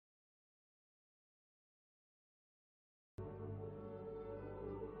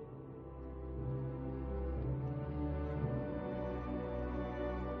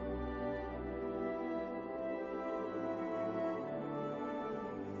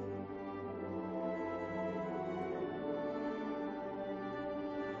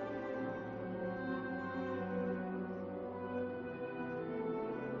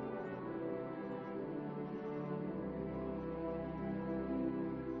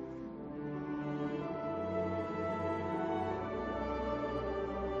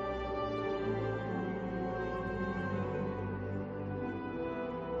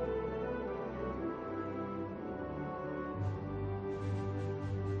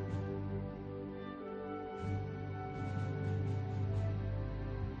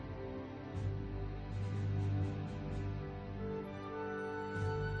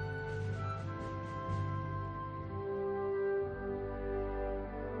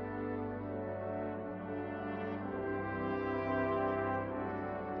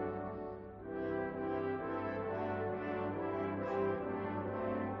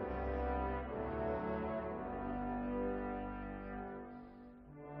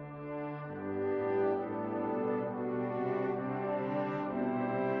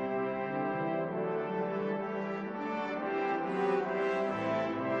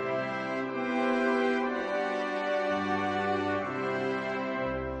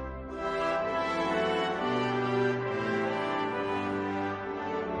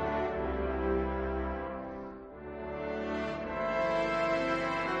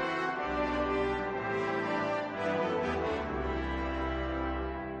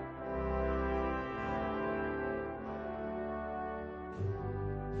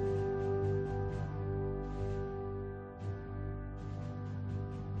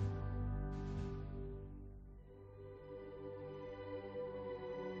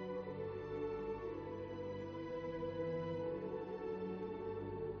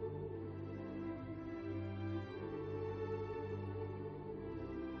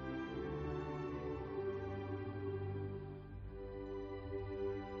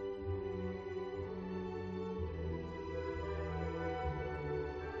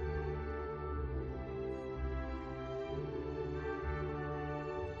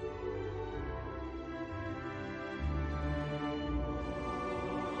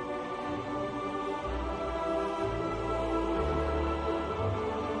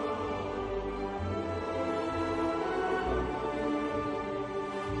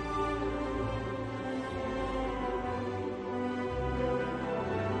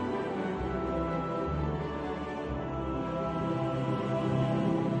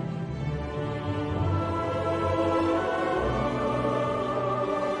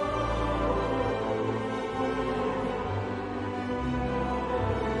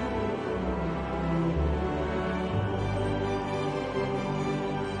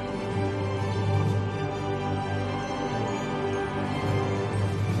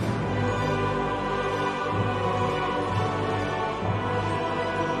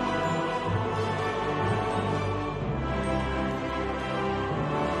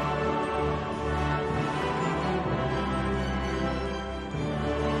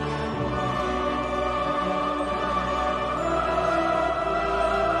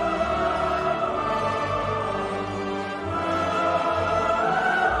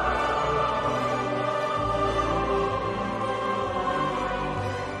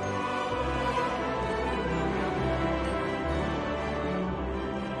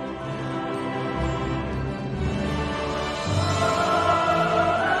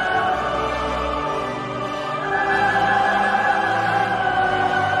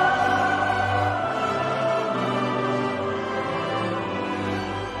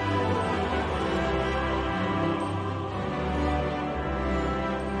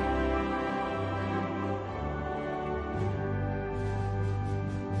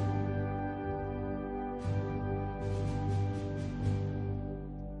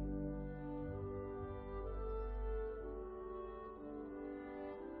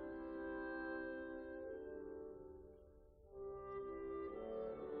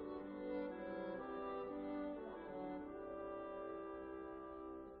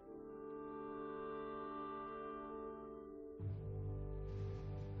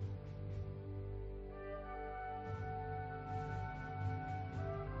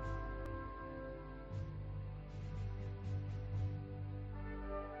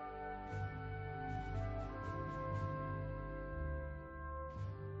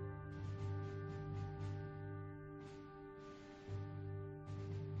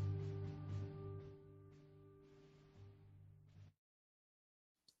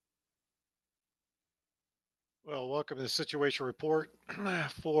Well, welcome to the Situation Report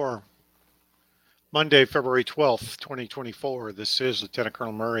for Monday, February 12th, 2024. This is Lieutenant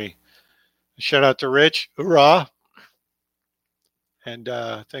Colonel Murray. Shout out to Rich. Hoorah. And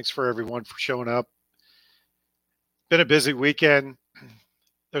thanks for everyone for showing up. Been a busy weekend.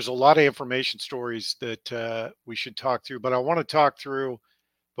 There's a lot of information stories that we should talk through, but I want to talk through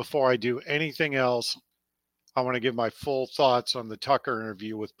before I do anything else. I want to give my full thoughts on the Tucker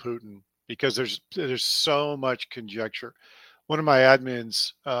interview with Putin because there's so much conjecture. One of my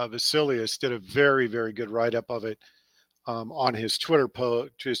admins, Vasilius, did a very, very good write up of it on his Twitter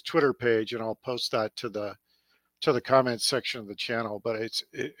page, and I'll post that to the comments section of the channel. But it's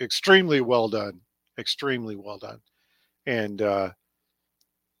extremely well done, and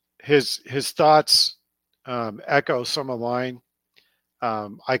his thoughts echo some of mine.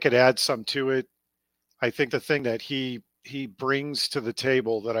 I could add some to it. I think the thing that he brings to the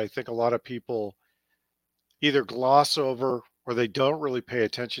table that I think a lot of people either gloss over or they don't really pay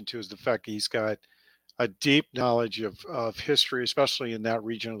attention to is the fact that he's got a deep knowledge of history, especially in that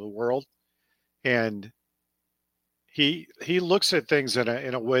region of the world. And he looks at things in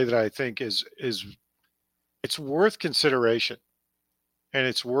a way that I think is it's worth consideration, and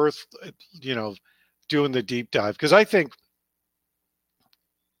it's worth you know doing the deep dive, because I think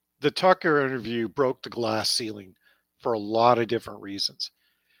the Tucker interview broke the glass ceiling for a lot of different reasons.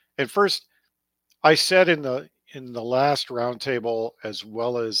 And first, I said in the last roundtable, as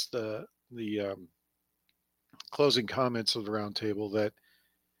well as the closing comments of the roundtable, that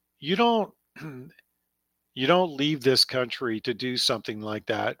you don't you don't leave this country to do something like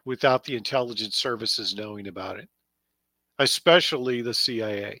that without the intelligence services knowing about it. especially the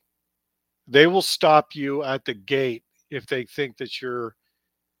CIA. They will stop you at the gate if they think that you're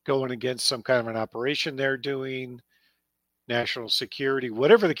going against some kind of an operation they're doing, national security,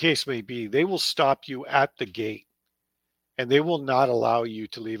 whatever the case may be. They will stop you at the gate and they will not allow you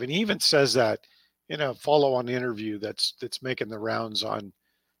to leave. And he even says that in a follow-on interview that's making the rounds on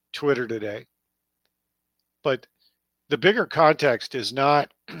Twitter today. But the bigger context is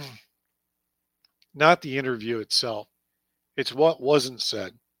not not the interview itself. It's what wasn't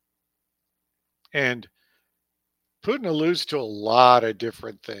said. And Putin alludes to a lot of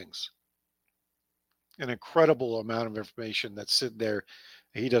different things. An incredible amount of information that's sitting there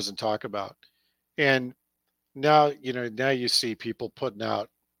he doesn't talk about. And now you see people putting out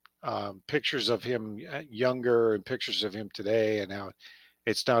pictures of him younger and pictures of him today, and how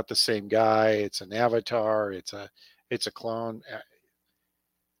it's not the same guy. It's an avatar. It's a clone.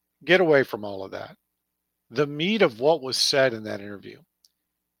 Get away from all of that. The meat of what was said in that interview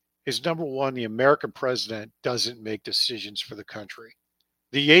is, number one, the American president doesn't make decisions for the country.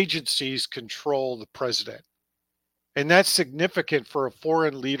 The agencies control the president. And that's significant for a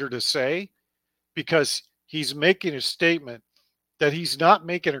foreign leader to say, because he's making a statement that he's not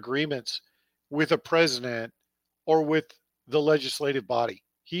making agreements with a president or with the legislative body.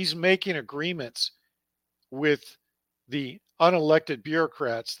 He's making agreements with the unelected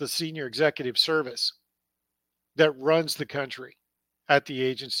bureaucrats, the senior executive service that runs the country at the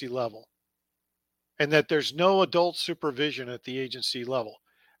agency level, and that there's no adult supervision at the agency level.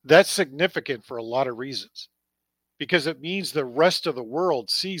 That's significant for a lot of reasons, because it means the rest of the world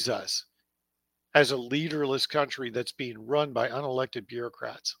sees us as a leaderless country that's being run by unelected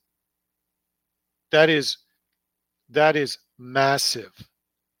bureaucrats. That is massive,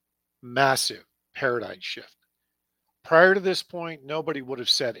 massive paradigm shift. Prior to this point, nobody would have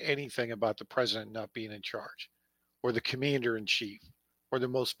said anything about the president not being in charge, or the commander in chief, or the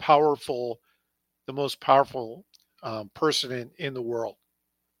most powerful person in the world,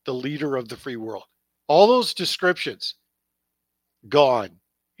 the leader of the free world. All those descriptions gone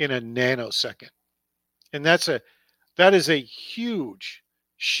in a nanosecond. And that is a huge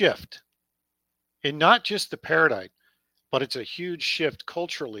shift in not just the paradigm, but it's a huge shift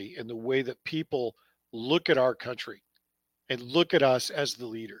culturally in the way that people look at our country and look at us as the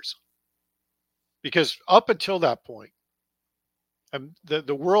leaders. Because up until that point,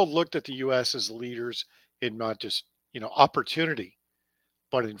 the world looked at the U.S. as leaders in not just opportunity,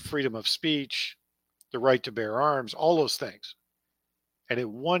 but in freedom of speech, the right to bear arms, all those things. And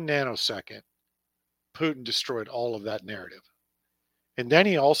in 1 nanosecond, Putin destroyed all of that narrative. And then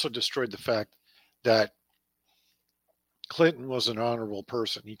he also destroyed the fact that Clinton was an honorable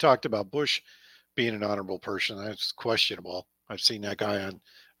person. He talked about Bush being an honorable person. That's questionable. I've seen that guy on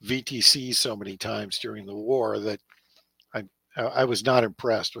VTC so many times during the war that I I was not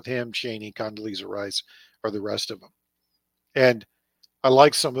impressed with him, Cheney, Condoleezza Rice, or the rest of them. And I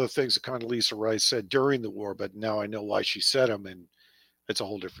like some of the things that Condoleezza Rice said during the war, but now I know why she said them, and it's a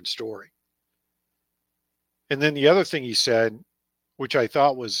whole different story. And then the other thing he said, which I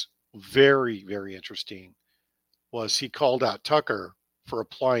thought was very, very interesting, was he called out Tucker for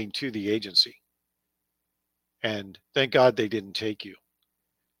applying to the agency. And thank God they didn't take you.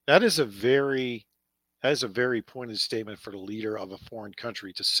 That is a very pointed statement for the leader of a foreign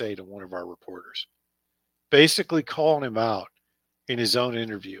country to say to one of our reporters, basically calling him out in his own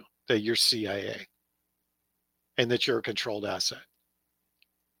interview that you're CIA and that you're a controlled asset.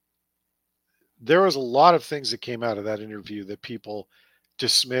 There was a lot of things that came out of that interview that people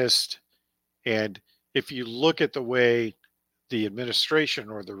dismissed. And if you look at the way the administration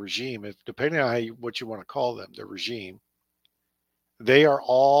or the regime, if depending on what you want to call them, the regime, they are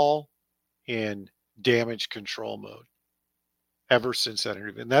all in damage control mode ever since that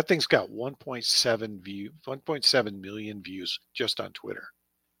interview. And that thing's got 1.7 million views just on Twitter.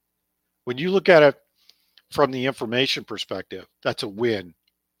 When you look at it from the information perspective, that's a win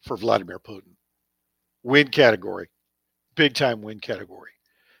for Vladimir Putin. Win category, big time win category.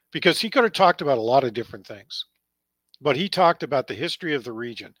 Because he could have talked about a lot of different things. But he talked about the history of the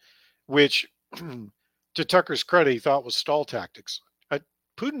region, which, to Tucker's credit, he thought was stall tactics.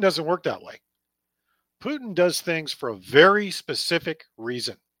 Putin doesn't work that way. Putin does things for a very specific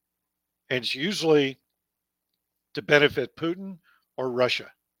reason. And it's usually to benefit Putin or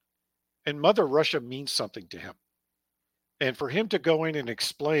Russia. And Mother Russia means something to him. And for him to go in and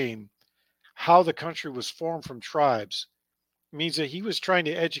explain how the country was formed from tribes means that he was trying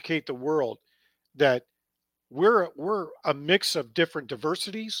to educate the world that we're a mix of different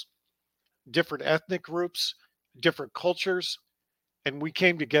diversities, different ethnic groups, different cultures, and we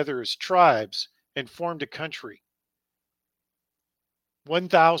came together as tribes and formed a country.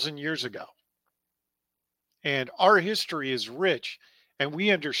 1,000 years ago. And our history is rich, and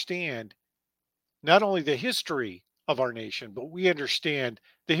we understand not only the history of our nation, but we understand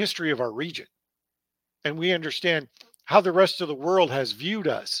the history of our region. And we understand how the rest of the world has viewed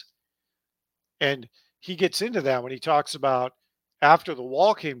us. And he gets into that when he talks about after the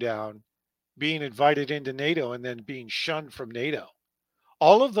wall came down, being invited into NATO and then being shunned from NATO.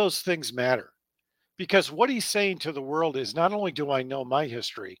 All of those things matter because what he's saying to the world is not only do I know my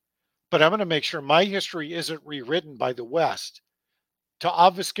history, but I'm going to make sure my history isn't rewritten by the West to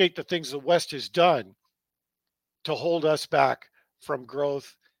obfuscate the things the West has done to hold us back from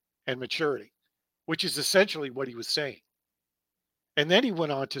growth and maturity, which is essentially what he was saying. And then he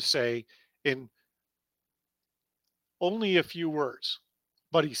went on to say, in only a few words,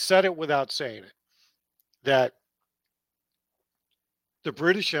 but he said it without saying it, that the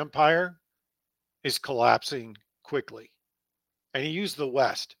British Empire is collapsing quickly. And he used the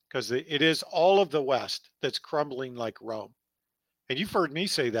West because it is all of the West that's crumbling like Rome. And you've heard me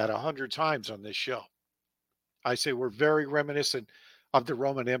say that 100 times on this show. I say we're very reminiscent of the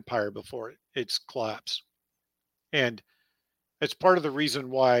Roman Empire before its collapse. And it's part of the reason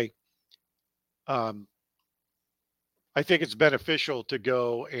why um, I think it's beneficial to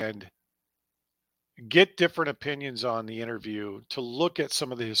go and get different opinions on the interview, to look at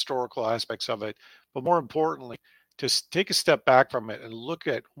some of the historical aspects of it, but more importantly, to take a step back from it and look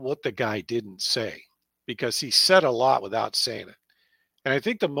at what the guy didn't say, because he said a lot without saying it. And I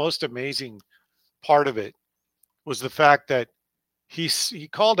think the most amazing part of it was the fact that he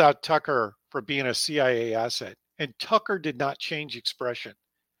called out Tucker for being a CIA asset, and Tucker did not change expression.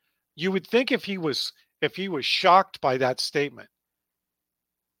 You would think if he was shocked by that statement,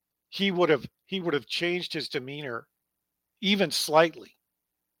 he would have changed his demeanor even slightly.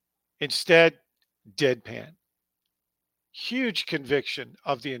 Instead, deadpan. Huge conviction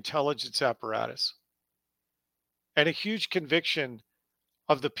of the intelligence apparatus and a huge conviction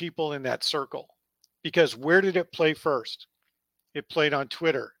of the people in that circle. Because where did it play first? It played on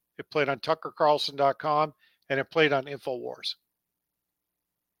Twitter, it played on tuckercarlson.com, and it played on InfoWars.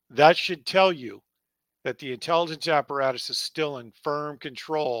 That should tell you that the intelligence apparatus is still in firm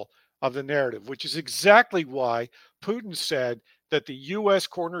control of the narrative, which is exactly why Putin said that the U.S.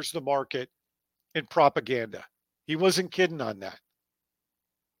 corners the market in propaganda. He wasn't kidding on that.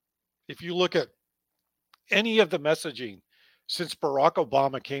 If you look at any of the messaging since Barack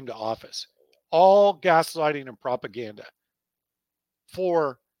Obama came to office, all gaslighting and propaganda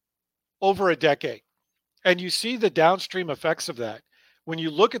for over a decade. And you see the downstream effects of that when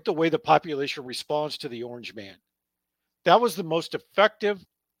you look at the way the population responds to the Orange Man. That was the most effective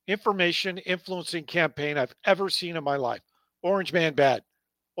information influencing campaign I've ever seen in my life. Orange Man bad.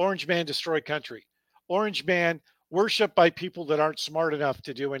 Orange Man destroy country. Orange Man worshiped by people that aren't smart enough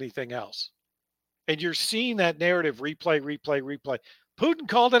to do anything else. And you're seeing that narrative replay. Putin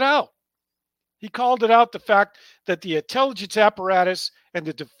called it out. He called it out, the fact that the intelligence apparatus and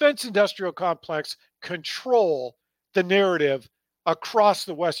the defense industrial complex control the narrative across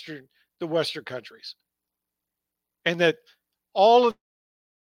the Western countries. And that all of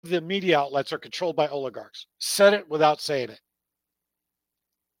the media outlets are controlled by oligarchs. Said it without saying it.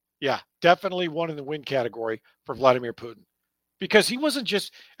 Yeah, definitely one in the win category for Vladimir Putin. Because he wasn't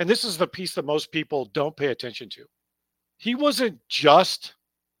just, and this is the piece that most people don't pay attention to, he wasn't just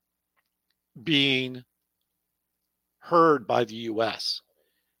being heard by the US,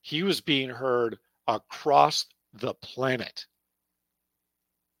 he was being heard across the planet.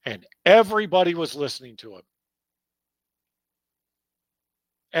 And everybody was listening to him.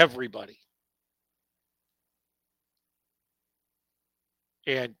 Everybody.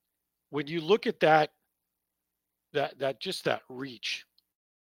 And when you look at that just that reach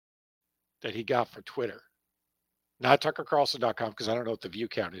that he got for Twitter, not tuckercarlson.com, because I don't know what the view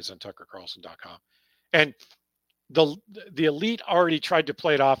count is on tuckercarlson.com. And the elite already tried to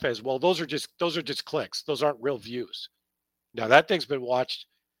play it off as, well, those are just clicks. Those aren't real views. Now that thing's been watched.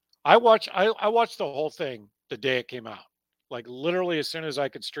 I watched the whole thing the day it came out. Like literally as soon as I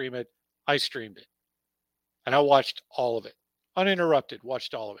could stream it, I streamed it. And I watched all of it. Uninterrupted,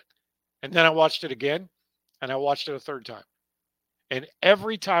 watched all of it. And then I watched it again, and I watched it a third time. And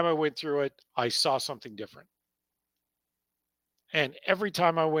every time I went through it, I saw something different. And every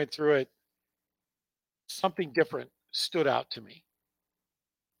time I went through it, something different stood out to me.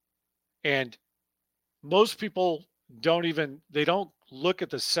 And most people don't look at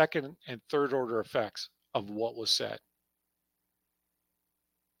the second and third order effects of what was said.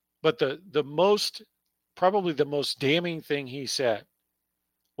 But probably the most damning thing he said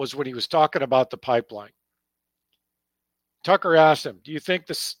was when he was talking about the pipeline. Tucker asked him, Do you think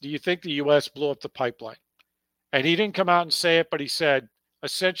the U.S. blew up the pipeline? And he didn't come out and say it, but he said,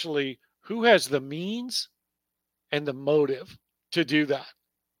 essentially, who has the means and the motive to do that?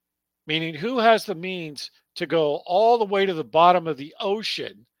 Meaning, who has the means to go all the way to the bottom of the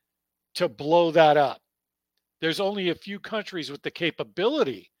ocean to blow that up? There's only a few countries with the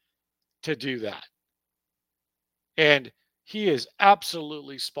capability to do that. And he is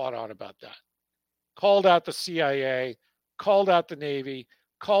absolutely spot on about that. Called out the CIA, called out the Navy,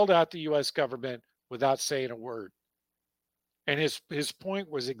 called out the US government without saying a word. And his point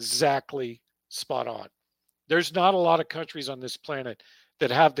was exactly spot on. There's not a lot of countries on this planet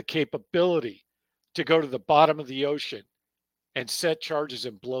that have the capability to go to the bottom of the ocean and set charges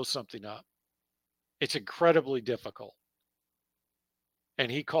and blow something up. It's incredibly difficult.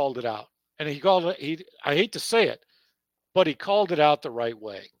 And he called it out. And he called it, I hate to say it, but he called it out the right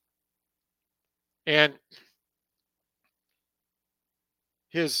way. And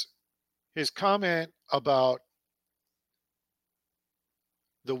his comment about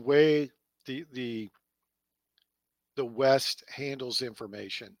the way the West handles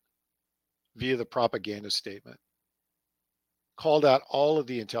information via the propaganda statement called out all of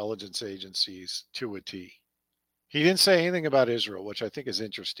the intelligence agencies to a T. He didn't say anything about Israel, which I think is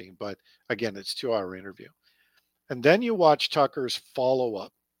interesting, but again, it's a 2-hour interview. And then you watch Tucker's follow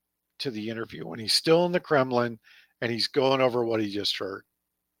up to the interview when he's still in the Kremlin and he's going over what he just heard.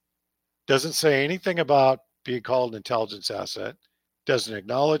 Doesn't say anything about being called an intelligence asset, doesn't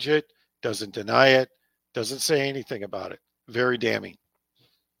acknowledge it, doesn't deny it, doesn't say anything about it. Very damning.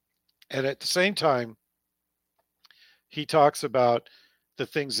 And at the same time, he talks about the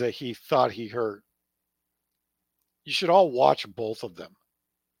things that he thought he heard. You should all watch both of them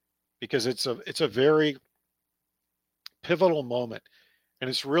because it's a very pivotal moment. And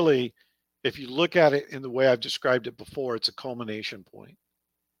it's really, if you look at it in the way I've described it before, it's a culmination point.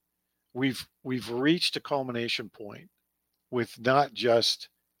 We've reached a culmination point with not just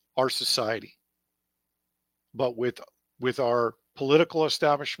our society, but with our political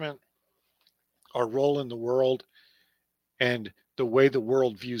establishment, our role in the world, and the way the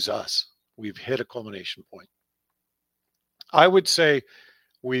world views us. We've hit a culmination point. I would say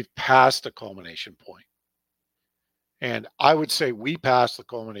we've passed a culmination point. And I would say we passed the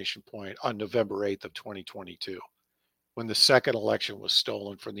culmination point on November 8th of 2022, when the second election was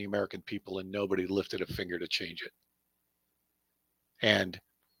stolen from the American people and nobody lifted a finger to change it. And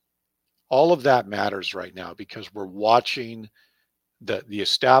all of that matters right now because we're watching the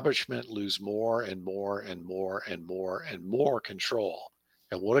establishment lose more and more and more and more and more control.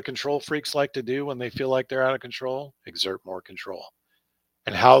 And what do control freaks like to do when they feel like they're out of control? Exert more control.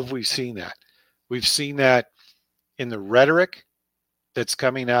 And how have we seen that? We've seen that in the rhetoric that's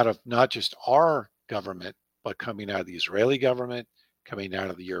coming out of not just our government, but coming out of the Israeli government, coming out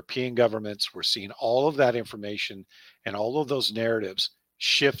of the European governments. We're seeing all of that information and all of those narratives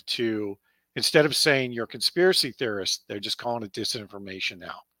shift to, instead of saying you're conspiracy theorists, they're just calling it disinformation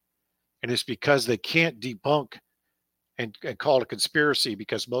now. And it's because they can't debunk and call it a conspiracy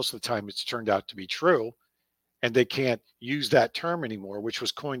because most of the time it's turned out to be true. And they can't use that term anymore, which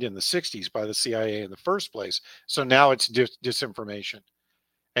was coined in the 60s by the CIA in the first place. So now it's disinformation.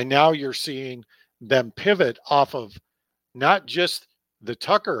 And now you're seeing them pivot off of not just the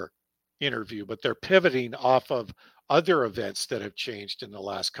Tucker interview, but they're pivoting off of other events that have changed in the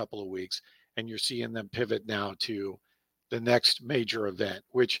last couple of weeks. And you're seeing them pivot now to the next major event,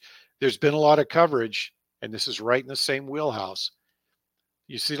 which there's been a lot of coverage, and this is right in the same wheelhouse.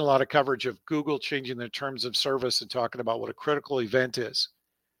 You've seen a lot of coverage of Google changing their terms of service and talking about what a critical event is,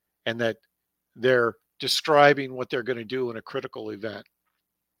 and that they're describing what they're going to do in a critical event.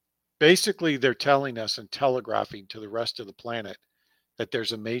 Basically, they're telling us and telegraphing to the rest of the planet that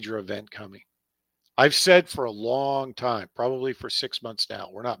there's a major event coming. I've said for a long time, probably for 6 months now,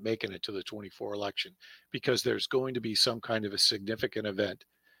 we're not making it to the 24 election because there's going to be some kind of a significant event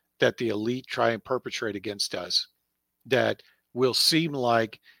that the elite try and perpetrate against us that will seem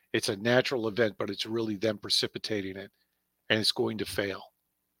like it's a natural event, but it's really them precipitating it, and it's going to fail.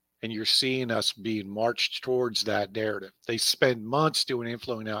 And you're seeing us being marched towards that narrative. They spend months doing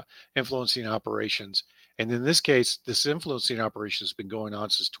influencing operations. And in this case, this influencing operation has been going on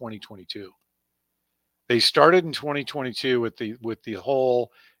since 2022. They started in 2022 with the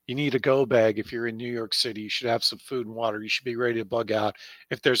whole, you need a go bag if you're in New York City. You should have some food and water. You should be ready to bug out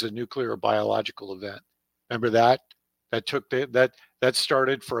if there's a nuclear or biological event. Remember that? That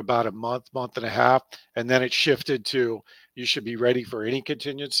started for about a month and a half, and then it shifted to you should be ready for any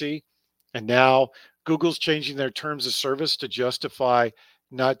contingency. And now Google's changing their terms of service to justify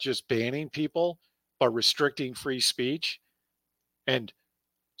not just banning people, but restricting free speech. and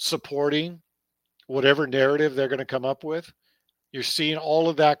supporting whatever narrative they're going to come up with. You're seeing all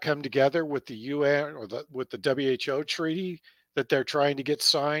of that come together with the UN or with the WHO treaty that they're trying to get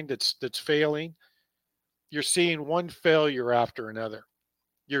signed that's failing. You're seeing one failure after another.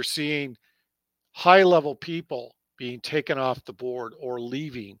 You're seeing high level people being taken off the board or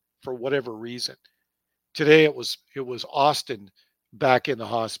leaving for whatever reason. Today it was Austin back in the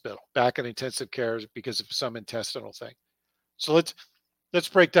hospital, back in intensive care because of some intestinal thing. So let's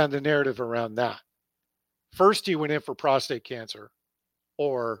break down the narrative around that. First, he went in for prostate cancer,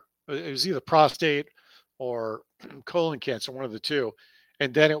 or it was either prostate or colon cancer, one of the two,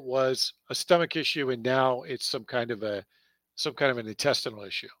 and then it was a stomach issue, and now it's some kind of an intestinal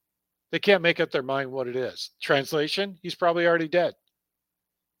issue. They can't make up their mind what it is. Translation: he's probably already dead.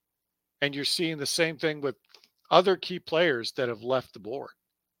 And you're seeing the same thing with other key players that have left the board.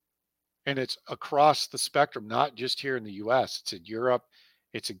 And it's across the spectrum, not just here in the US. It's in Europe,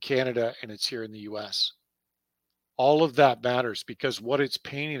 it's in Canada, and it's here in the US. All of that matters because what it's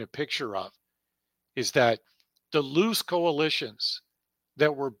painting a picture of is that the loose coalitions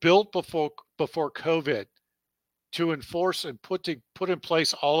that were built before COVID to enforce and put in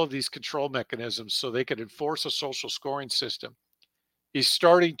place all of these control mechanisms so they could enforce a social scoring system is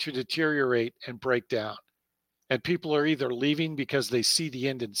starting to deteriorate and break down. And people are either leaving because they see the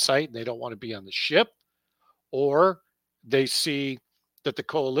end in sight and they don't want to be on the ship, or they see that the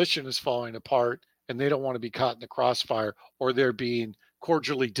coalition is falling apart and they don't want to be caught in the crossfire, or they're being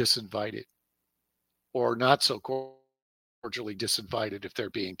cordially disinvited, or not so cordially disinvited if they're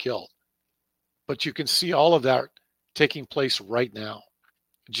being killed. But you can see all of that taking place right now.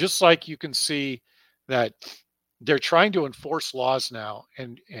 Just like you can see that they're trying to enforce laws now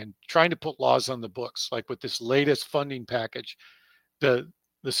and trying to put laws on the books, like with this latest funding package. The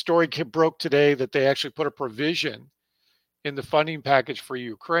story broke today that they actually put a provision in the funding package for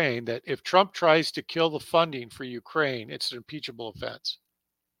Ukraine that if Trump tries to kill the funding for Ukraine, it's an impeachable offense.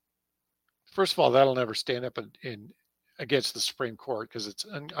 First of all, that'll never stand up in against the Supreme Court because it's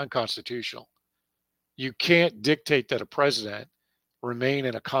unconstitutional. You can't dictate that a president remain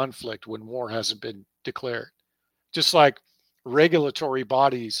in a conflict when war hasn't been declared. Just like regulatory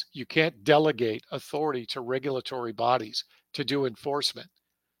bodies, you can't delegate authority to regulatory bodies to do enforcement.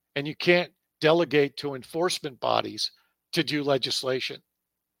 And you can't delegate to enforcement bodies to do legislation.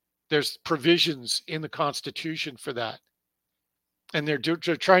 There's provisions in the Constitution for that. And they're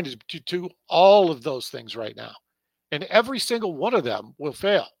trying to do all of those things right now. And every single one of them will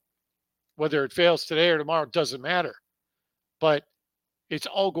fail. Whether it fails today or tomorrow doesn't matter. But it's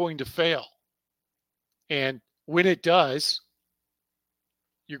all going to fail. And when it does,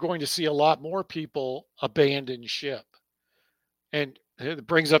 you're going to see a lot more people abandon ship. And it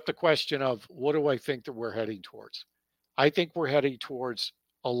brings up the question of what do I think that we're heading towards? I think we're heading towards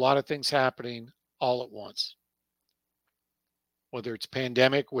a lot of things happening all at once. Whether it's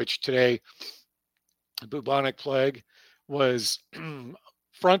pandemic, which today, bubonic plague was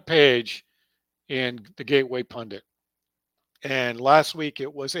front page in the Gateway Pundit. And last week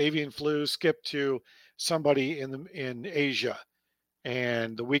it was avian flu, skipped to somebody in Asia.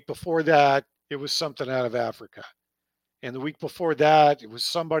 And the week before that, it was something out of Africa. And the week before that, it was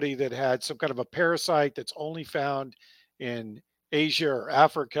somebody that had some kind of a parasite that's only found in Asia or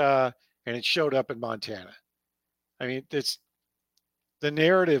Africa, and it showed up in Montana. I mean, the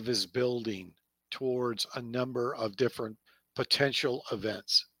narrative is building towards a number of different potential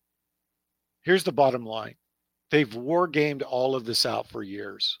events. Here's the bottom line. They've war gamed all of this out for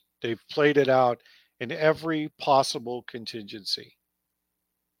years. They've played it out in every possible contingency.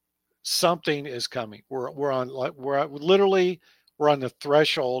 Something is coming. We're on the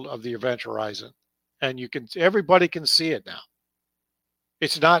threshold of the event horizon, and everybody can see it now.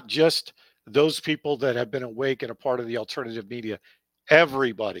 It's not just those people that have been awake and a part of the alternative media.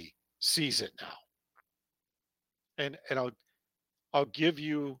 Everybody sees it now. And I'll give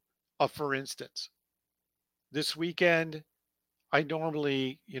you a for instance. This weekend, I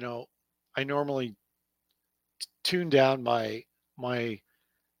normally tune down my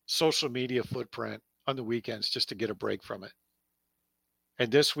social media footprint on the weekends just to get a break from it.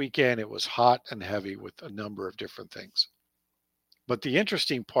 And this weekend it was hot and heavy with a number of different things. But the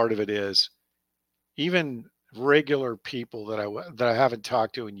interesting part of it is even regular people that I haven't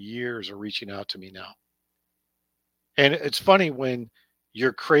talked to in years are reaching out to me now. And it's funny when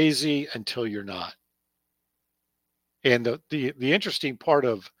you're crazy until you're not. And the interesting part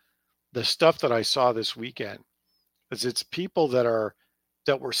of the stuff that I saw this weekend is it's people that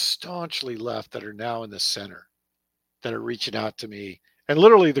were staunchly left that are now in the center that are reaching out to me. And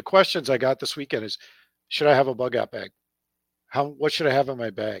literally the questions I got this weekend is, should I have a bug out bag? What should I have in my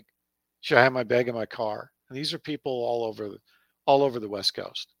bag? Should I have my bag in my car? And these are people all over the West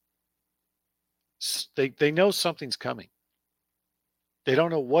Coast. They know something's coming. They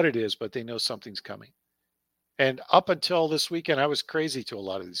don't know what it is, but they know something's coming. And up until this weekend, I was crazy to a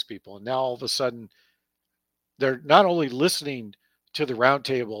lot of these people. And now all of a sudden, they're not only listening to the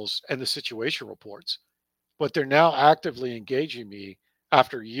roundtables and the situation reports, but they're now actively engaging me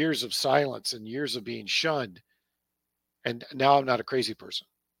after years of silence and years of being shunned. And now I'm not a crazy person,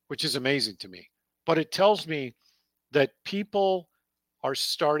 which is amazing to me. But it tells me that people are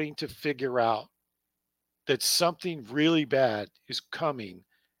starting to figure out that something really bad is coming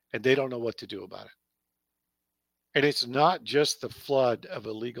and they don't know what to do about it. And it's not just the flood of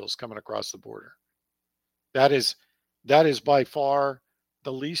illegals coming across the border. That is that is by far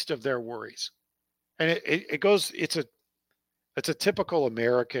the least of their worries. And it goes it's a typical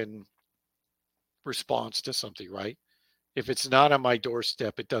American response to something, right? If it's not on my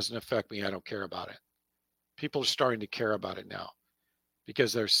doorstep, it doesn't affect me. I don't care about it. People are starting to care about it now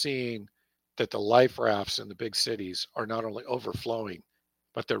because they're seeing that the life rafts in the big cities are not only overflowing,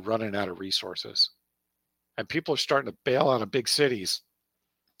 but they're running out of resources. And people are starting to bail out of big cities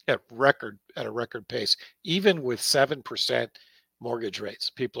at a record pace, even with 7% mortgage rates.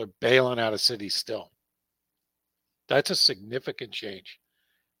 People are bailing out of cities still. That's a significant change,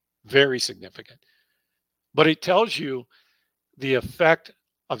 very significant. But it tells you the effect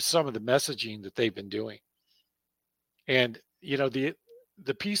of some of the messaging that they've been doing. And you know the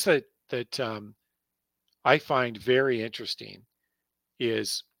piece that I find very interesting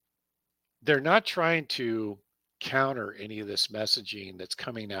is they're not trying to counter any of this messaging that's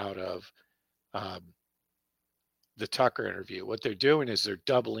coming out of um, the Tucker interview. What they're doing is they're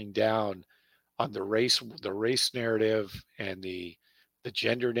doubling down on the race narrative and the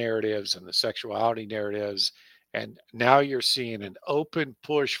gender narratives and the sexuality narratives. And now you're seeing an open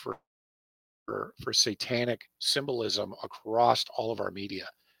push for satanic symbolism across all of our media.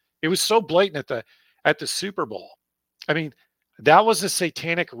 It was so blatant at the Super Bowl. I mean, that was a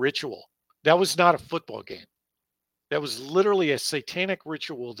satanic ritual. That was not a football game. That was literally a satanic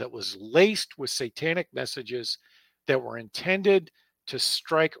ritual that was laced with satanic messages that were intended to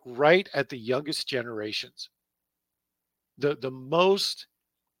strike right at the youngest generations. The the most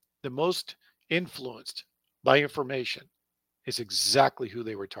the most influenced by information is exactly who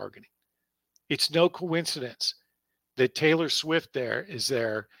they were targeting. It's no coincidence that Taylor Swift there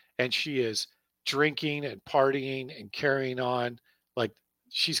and she is drinking and partying and carrying on like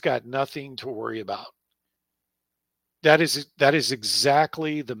she's got nothing to worry about. That is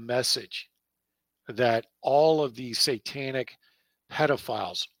exactly the message that all of these satanic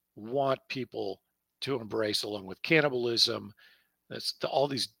pedophiles want people to embrace, along with cannibalism. All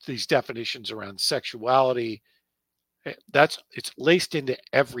these definitions around sexuality. That's it's laced into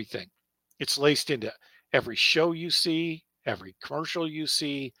everything. It's laced into every show you see, every commercial you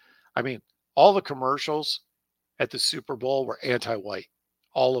see. I mean, all the commercials at the Super Bowl were anti-white,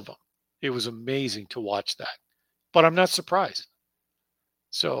 all of them. It was amazing to watch that, but I'm not surprised.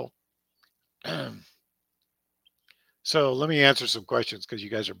 So, so let me answer some questions because you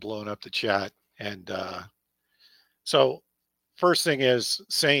guys are blowing up the chat. And so, first thing is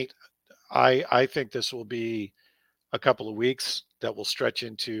Saint. I think this will be a couple of weeks that will stretch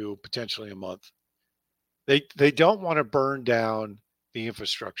into potentially a month. They don't want to burn down the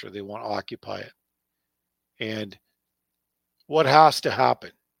infrastructure. They want to occupy it. And what has to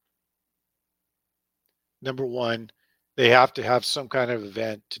happen? Number one, they have to have some kind of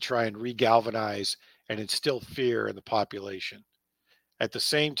event to try and regalvanize and instill fear in the population. At the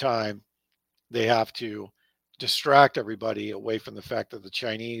same time, they have to distract everybody away from the fact that the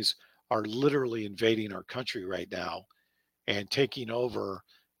Chinese are literally invading our country right now and taking over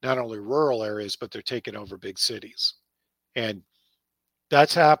not only rural areas, but they're taking over big cities. And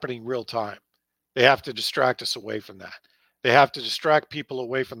that's happening real time. They have to distract us away from that. They have to distract people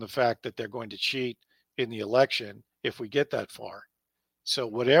away from the fact that they're going to cheat in the election if we get that far. So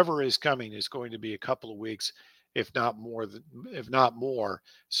whatever is coming is going to be a couple of weeks, if not more, if not more,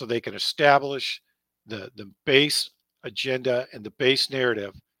 so they can establish the base agenda and the base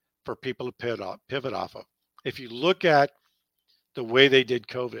narrative for people to pivot off of. If you look at the way they did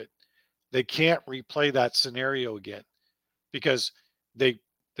COVID, they can't replay that scenario again because they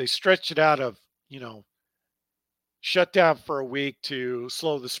they stretched it out of you know shut down for a week to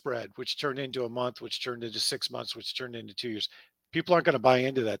slow the spread, which turned into a month, which turned into 6 months, which turned into 2 years. People aren't going to buy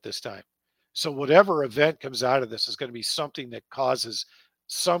into that this time. So whatever event comes out of this is going to be something that causes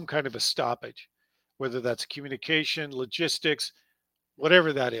some kind of a stoppage, whether that's communication, logistics,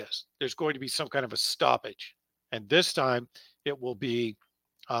 whatever that is. There's going to be some kind of a stoppage, And this time it will be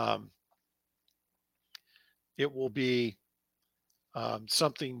um,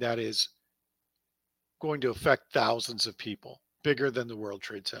 something that is going to affect thousands of people, bigger than the World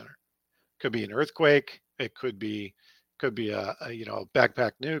Trade Center. Could be an earthquake. It could be a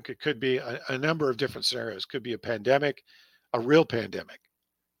backpack nuke. It could be a number of different scenarios. Could be a pandemic, a real pandemic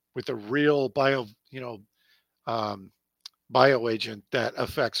with a real um, bioagent that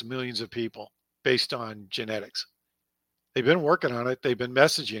affects millions of people based on genetics. They've been working on it. They've been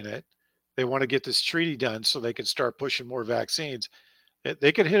messaging it. They want to get this treaty done so they can start pushing more vaccines.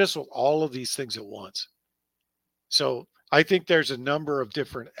 They could hit us with all of these things at once. So I think there's a number of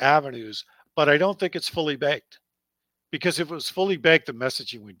different avenues, but I don't think it's fully baked, because if it was fully baked, the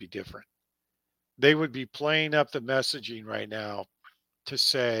messaging would be different. They would be playing up the messaging right now to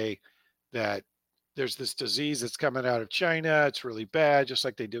say that there's this disease that's coming out of China. It's really bad, just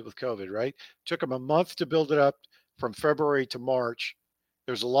like they did with COVID, right? Took them a month to build it up from February to March.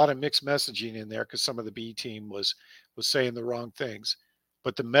 There's a lot of mixed messaging in there because some of the B team was saying the wrong things.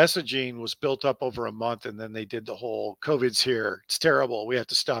 But the messaging was built up over a month, and then they did the whole COVID's here. It's terrible. We have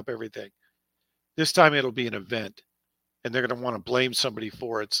to stop everything. This time it'll be an event, and they're going to want to blame somebody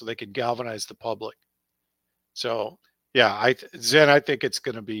for it so they can galvanize the public. So, yeah, Zen, I think it's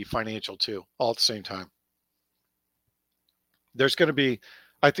going to be financial too, all at the same time.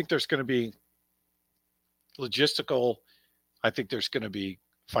 I think there's going to be logistical, I think there's going to be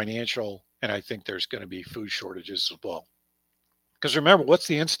financial, and I think there's going to be food shortages as well. Because remember, what's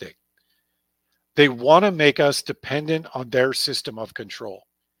the instinct? They want to make us dependent on their system of control.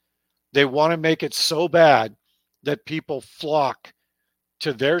 They want to make it so bad that people flock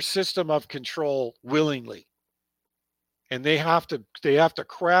to their system of control willingly. And they have to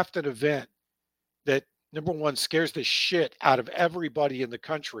craft an event that, number one, scares the shit out of everybody in the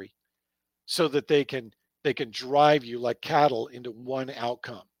country so that they can drive you like cattle into one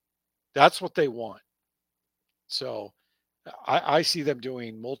outcome. That's what they want. So I see them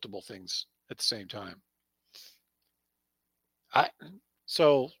doing multiple things at the same time.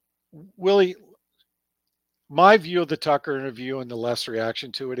 So Willie, my view of the Tucker interview and the less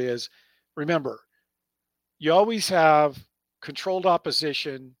reaction to it is, remember, you always have controlled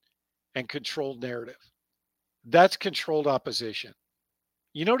opposition and controlled narrative. That's controlled opposition.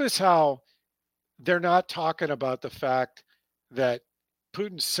 You notice how they're not talking about the fact that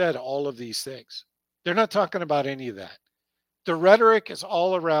Putin said all of these things. They're not talking about any of that. The rhetoric is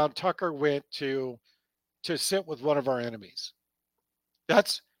all around Tucker went to sit with one of our enemies.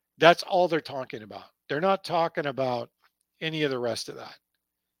 That's all they're talking about. They're not talking about any of the rest of that.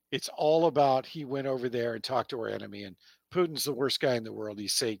 It's all about he went over there and talked to our enemy, and Putin's the worst guy in the world.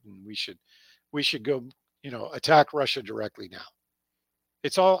 He's Satan. We should go, attack Russia directly now.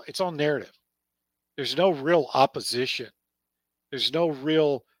 It's all narrative. There's no real opposition. There's no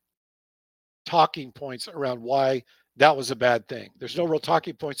real talking points around why that was a bad thing. There's no real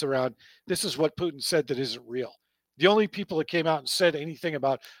talking points around this is what Putin said that isn't real. The only people that came out and said anything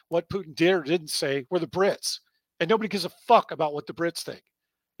about what Putin did or didn't say were the Brits. And nobody gives a fuck about what the Brits think.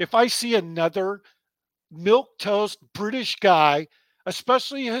 If I see another milquetoast British guy,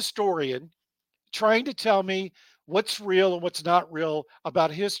 especially a historian, trying to tell me what's real and what's not real about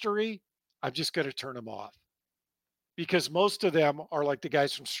history, I'm just going to turn them off. Because most of them are like the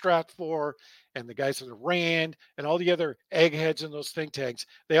guys from Stratfor and the guys from the Rand and all the other eggheads in those think tanks.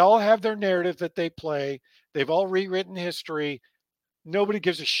 They all have their narrative that they play. They've all rewritten history. Nobody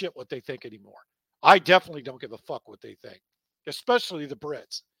gives a shit what they think anymore. I definitely don't give a fuck what they think, especially the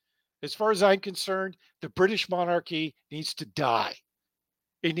Brits. As far as I'm concerned, the British monarchy needs to die.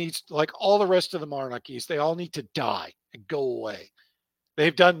 It needs, like all the rest of the monarchies, they all need to die and go away.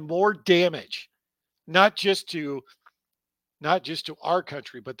 They've done more damage, not just to our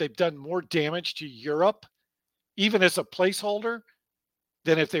country, but they've done more damage to Europe, even as a placeholder,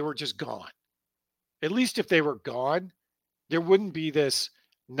 than if they were just gone. At least if they were gone, there wouldn't be this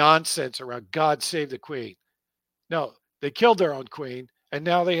nonsense around God save the Queen. No, they killed their own queen, and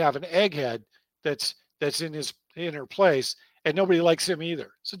now they have an egghead that's in her place, and nobody likes him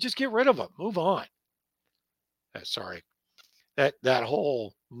either. So just get rid of him. Move on. Sorry. That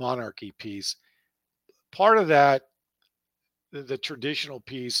whole monarchy piece, part of that, the traditional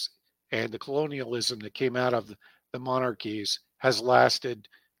piece and the colonialism that came out of the monarchies has lasted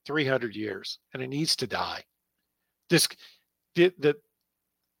 300 years, and it needs to die. The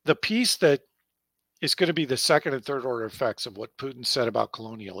piece that is going to be the second and third order effects of what Putin said about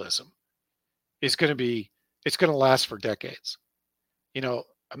colonialism it's going to last for decades.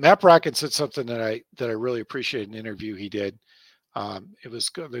 Matt Bracken said something that I really appreciate in an interview he did.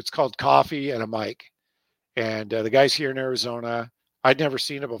 It's called Coffee and a Mic. And the guy's here in Arizona. I'd never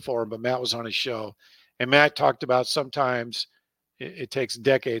seen it before, but Matt was on his show. And Matt talked about sometimes it takes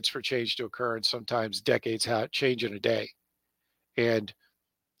decades for change to occur, and sometimes decades change in a day, and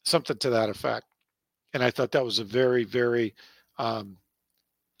something to that effect. And I thought that was a very, very um,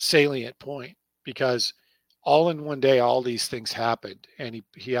 salient point, because all in one day, all these things happened. And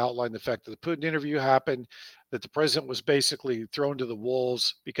he outlined the fact that the Putin interview happened, that the president was basically thrown to the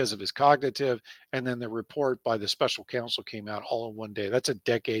wolves because of his cognitive, and then the report by the special counsel came out all in one day. That's a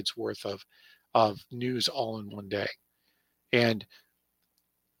decade's worth of news all in one day. And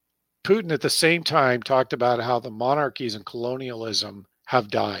Putin at the same time talked about how the monarchies and colonialism have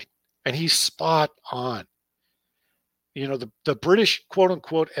died. And he's spot on. You know, the British quote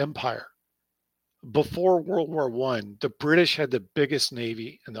unquote empire, before World War One, the British had the biggest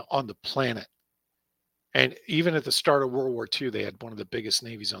navy on the planet. And even at the start of World War II, they had one of the biggest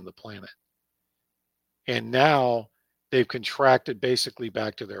navies on the planet. And now they've contracted basically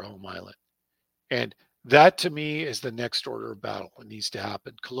back to their home island. And that to me is the next order of battle. It needs to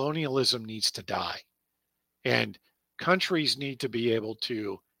happen. Colonialism needs to die. And countries need to be able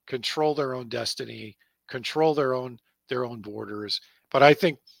to control their own destiny, control their own borders. But I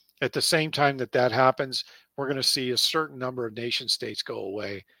think at the same time that happens, we're going to see a certain number of nation states go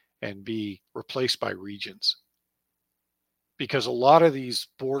away and be replaced by regions. Because a lot of these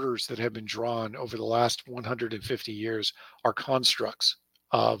borders that have been drawn over the last 150 years are constructs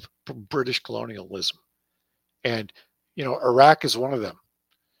of British colonialism. And, you know, Iraq is one of them.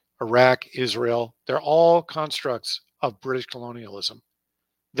 Iraq, Israel, they're all constructs of British colonialism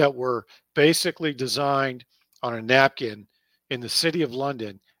that were basically designed on a napkin in the city of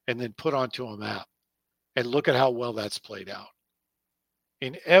London and then put onto a map. And look at how well that's played out.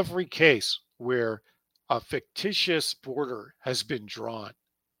 In every case where a fictitious border has been drawn,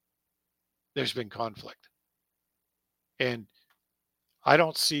 there's been conflict. And I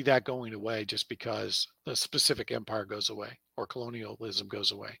don't see that going away just because the specific empire goes away or colonialism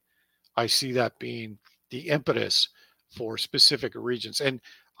goes away. I see that being the impetus for specific regions. And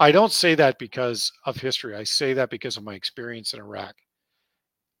I don't say that because of history. I say that because of my experience in Iraq.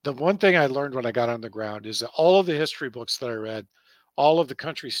 The one thing I learned when I got on the ground is that all of the history books that I read, all of the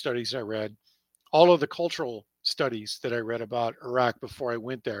country studies I read, all of the cultural studies that I read about Iraq before I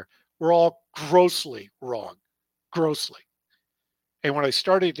went there were all grossly wrong, grossly. And when I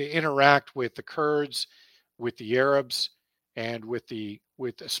started to interact with the Kurds, with the Arabs, and with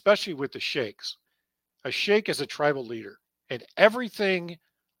especially with the sheikhs, a sheikh is a tribal leader, and everything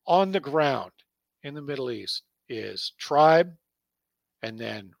on the ground in the Middle East is tribe, and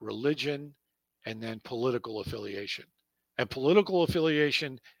then religion, and then political affiliation. And political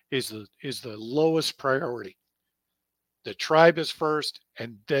affiliation is the lowest priority. The tribe is first,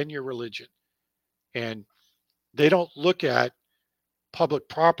 and then your religion. And they don't look at public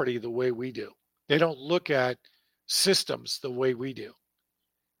property the way we do. They don't look at systems the way we do.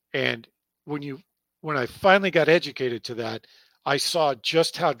 And when I finally got educated to that, I saw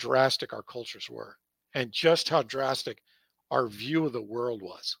just how drastic our cultures were and just how drastic our view of the world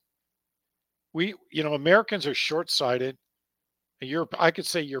was. Americans are short-sighted. And I could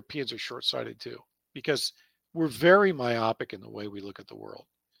say Europeans are short-sighted too, because we're very myopic in the way we look at the world.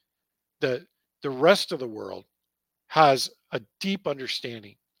 The the rest of the world has a deep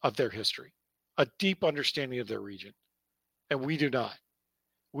understanding of their history, a deep understanding of their region, and we do not.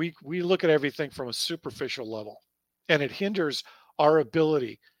 We look at everything from a superficial level, and it hinders our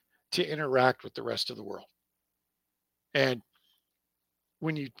ability to interact with the rest of the world. And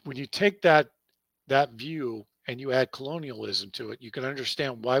when you take that view and you add colonialism to it, you can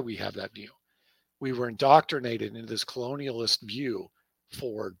understand why we have that view. We were indoctrinated into this colonialist view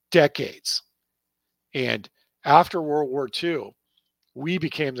for decades. And after World War II, we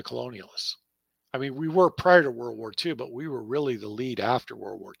became the colonialists. I mean, we were prior to World War II, but we were really the lead after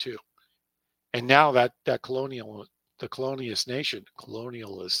World War II. And now that colonialist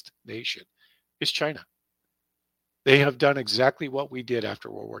nation is China. They have done exactly what we did after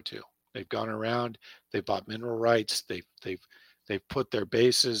World War II. They've gone around, they bought mineral rights, they've put their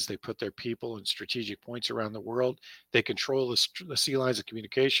bases, they put their people in strategic points around the world. They control the sea lines of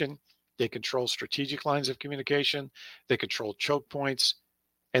communication. They control strategic lines of communication. They control choke points,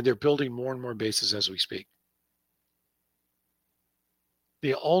 and they're building more and more bases as we speak.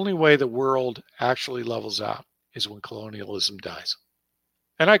 The only way the world actually levels out is when colonialism dies.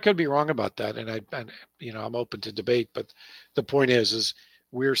 And I could be wrong about that, and I'm open to debate. But the point is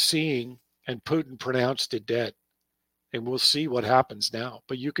we're seeing, and Putin pronounced it dead, and we'll see what happens now.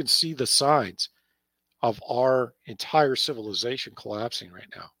 But you can see the signs of our entire civilization collapsing right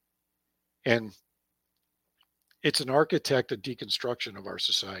now. And It's an architect of deconstruction of our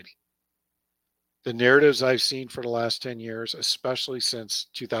society. The narratives I've seen for the last 10 years, especially since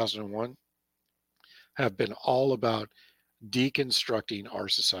 2001, have been all about deconstructing our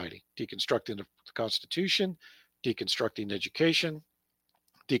society, deconstructing the Constitution, deconstructing education,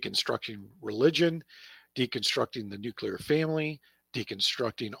 deconstructing religion, deconstructing the nuclear family,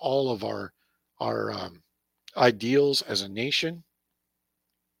 deconstructing all of our ideals as a nation,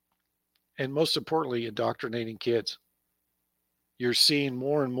 and most importantly, indoctrinating kids. You're seeing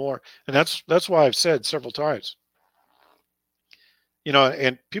more and more, and that's why I've said several times,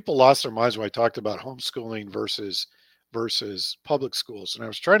 and people lost their minds when I talked about homeschooling versus public schools, and I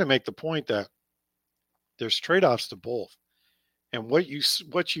was trying to make the point that there's trade-offs to both, and what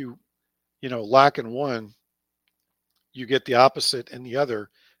you lack in one, you get the opposite in the other,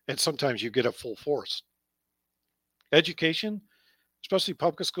 and sometimes you get it full force. Education, especially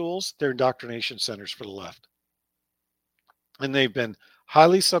public schools, they're indoctrination centers for the left, and they've been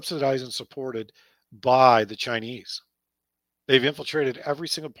highly subsidized and supported by the Chinese. They've infiltrated every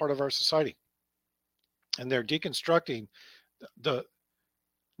single part of our society, and they're deconstructing the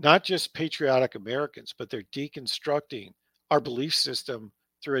not just patriotic Americans, but they're deconstructing our belief system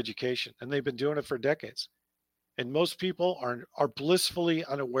through education, and they've been doing it for decades. And most people are blissfully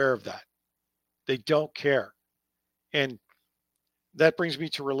unaware of that. They don't care. And that brings me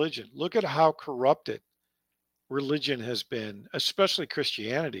to religion. Look at how corrupted religion has been, especially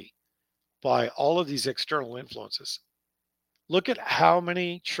Christianity, by all of these external influences. Look at how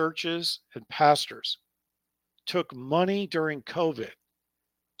many churches and pastors took money during COVID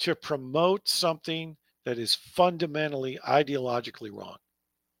to promote something that is fundamentally ideologically wrong.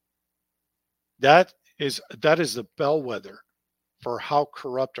 That is the bellwether for how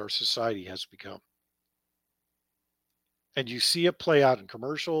corrupt our society has become. And you see it play out in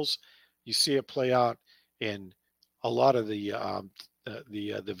commercials. You see it play out in a lot of the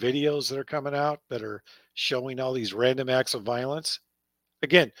videos that are coming out that are showing all these random acts of violence.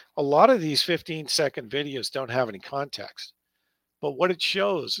 Again, a lot of these 15-second videos don't have any context, but what it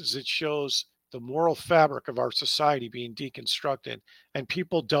shows is it shows the moral fabric of our society being deconstructed, and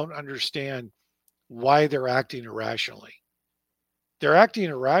people don't understand why they're acting irrationally. They're acting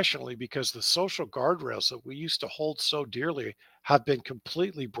irrationally because the social guardrails that we used to hold so dearly have been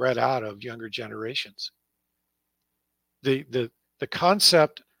completely bred out of younger generations. The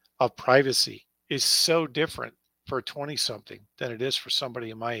concept of privacy is so different for a 20 something than it is for somebody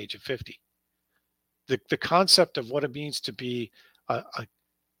in my age of 50. The concept of what it means to be a, a,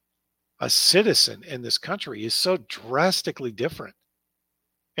 a citizen in this country is so drastically different.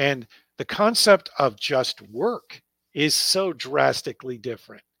 And the concept of just work is so drastically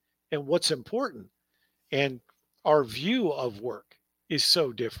different. And what's important and our view of work is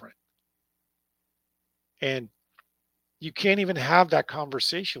so different. And you can't even have that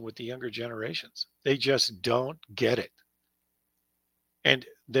conversation with the younger generations. They just don't get it. And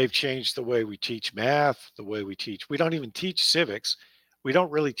they've changed the way we teach math, the way we teach. We don't even teach civics. We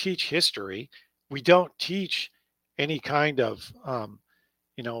don't really teach history. We don't teach any kind of,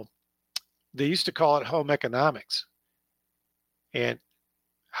 you know, they used to call it home economics. And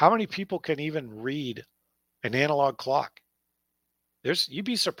how many people can even read an analog clock? You'd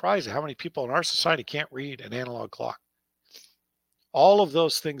be surprised at how many people in our society can't read an analog clock. All of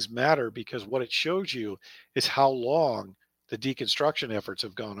those things matter because what it shows you is how long the deconstruction efforts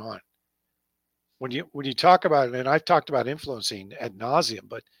have gone on. When you talk about it, and I've talked about influencing ad nauseum,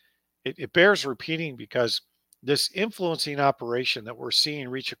 but it bears repeating because this influencing operation that we're seeing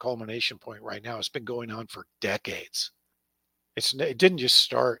reach a culmination point right now has been going on for decades. It didn't just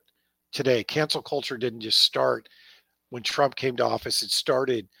start today. Cancel culture didn't just start when Trump came to office. It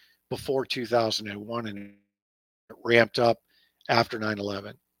started before 2001 and it ramped up after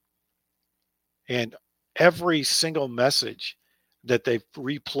 9/11. And every single message that they've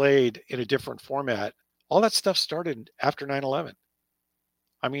replayed in a different format, all that stuff started after 9/11.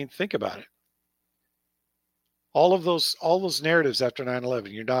 I mean, think about it. All those narratives after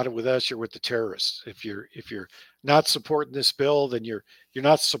 9/11, you're not with us, you're with the terrorists. If you're not supporting this bill, then you're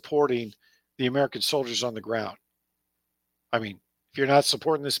not supporting the American soldiers on the ground. I mean, if you're not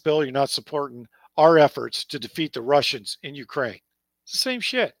supporting this bill, you're not supporting our efforts to defeat the Russians in Ukraine. It's the same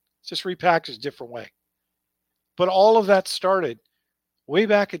shit. It's just repackaged a different way. But all of that started way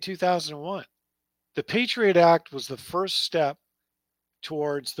back in 2001. The Patriot Act was the first step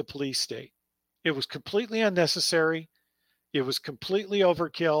towards the police state. It was completely unnecessary. It was completely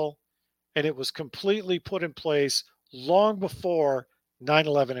overkill. And it was completely put in place long before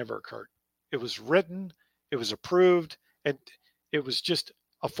 9/11 ever occurred. It was written, it was approved, and it was just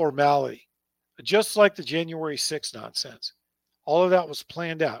a formality. just like the January 6th nonsense. All of that was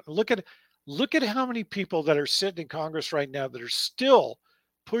planned out. Look at how many people that are sitting in Congress right now that are still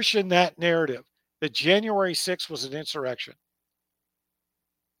pushing that narrative that January 6th was an insurrection.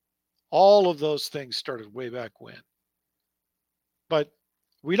 All of those things started way back when. But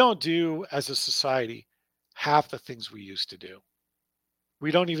we don't do as a society half the things we used to do.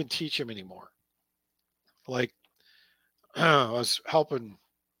 We don't even teach them anymore. Like I was helping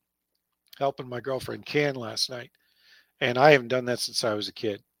my girlfriend can last night, and I haven't done that since I was a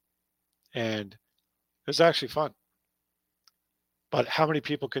kid, and it was actually fun. But how many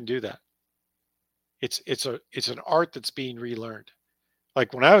people can do that? It's an art that's being relearned.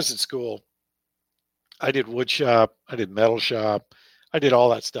 Like when I was in school, I did wood shop, I did metal shop, I did all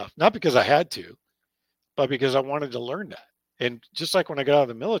that stuff. Not because I had to, but because I wanted to learn that. And just like when I got out of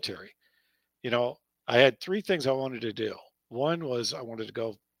the military, you know, I had three things I wanted to do. One was I wanted to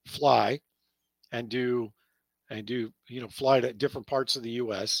go fly and fly to different parts of the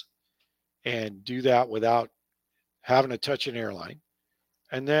US and do that without having to touch an airline.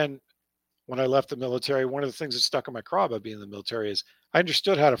 And then when I left the military, one of the things that stuck in my craw about being in the military is I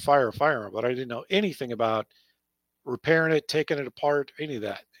understood how to fire a firearm, but I didn't know anything about repairing it, taking it apart, any of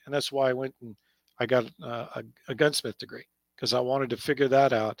that. And that's why I went and I got a gunsmith degree because I wanted to figure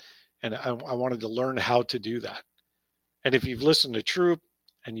that out, and I wanted to learn how to do that. And if you've listened to Troop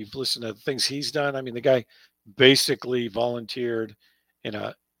and you've listened to the things he's done, I mean, the guy basically volunteered in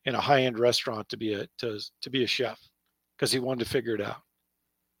a high end restaurant to be a chef because he wanted to figure it out.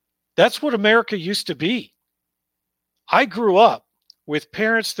 That's what America used to be. I grew up with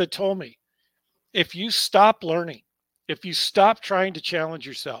parents that told me, if you stop learning, if you stop trying to challenge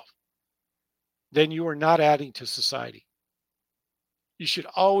yourself, then you are not adding to society. You should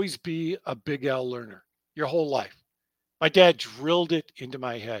always be a big L learner your whole life. My dad drilled it into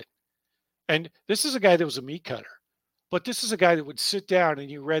my head. And this is a guy that was a meat cutter, but this is a guy that would sit down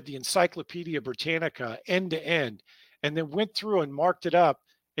and you read the Encyclopedia Britannica end to end and then went through and marked it up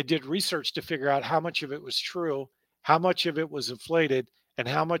and did research to figure out how much of it was true, how much of it was inflated, and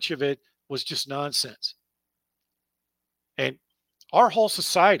how much of it was just nonsense. And our whole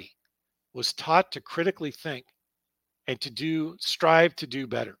society was taught to critically think and to strive to do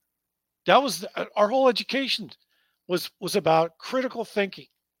better. That was our whole education was about critical thinking.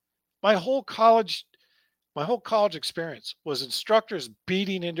 My whole college my whole college experience was instructors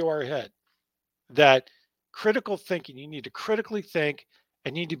beating into our head that critical thinking, you need to critically think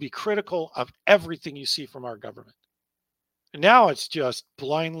and need to be critical of everything you see from our government. And now it's just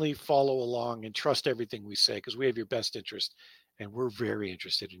blindly follow along and trust everything we say because we have your best interest and we're very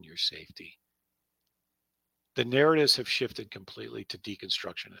interested in your safety. The narratives have shifted completely to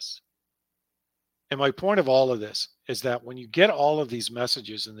deconstructionists. And my point of all of this is that when you get all of these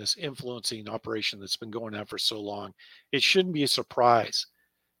messages in this influencing operation that's been going on for so long, it shouldn't be a surprise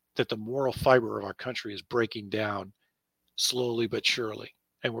that the moral fiber of our country is breaking down slowly but surely.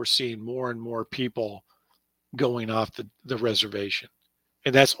 And we're seeing more and more people going off the reservation.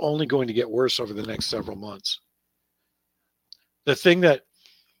 And that's only going to get worse over the next several months. The thing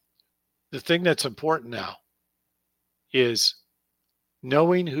that's important now is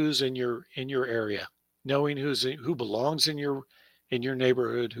knowing who's in your area, knowing who belongs in your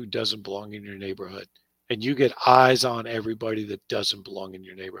neighborhood, who doesn't belong in your neighborhood, and you get eyes on everybody that doesn't belong in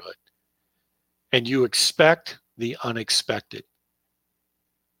your neighborhood, and you expect the unexpected.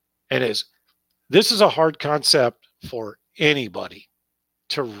 And this is a hard concept for anybody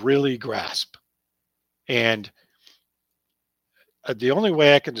to really grasp, and the only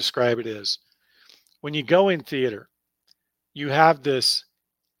way I can describe it is when you go in theater, you have this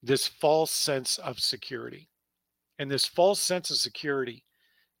false sense of security. And this false sense of security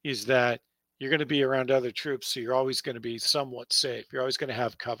is that you're going to be around other troops, so you're always going to be somewhat safe. You're always going to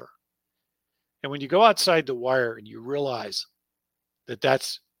have cover. And when you go outside the wire and you realize that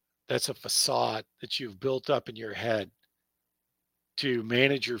that's a facade that you've built up in your head to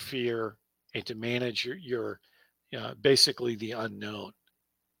manage your fear and to manage your basically the unknown,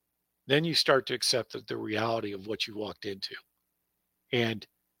 then you start to accept the reality of what you walked into. And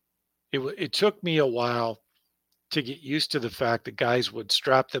it took me a while to get used to the fact that guys would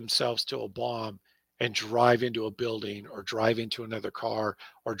strap themselves to a bomb and drive into a building or drive into another car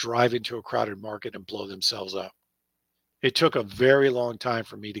or drive into a crowded market and blow themselves up. It took a very long time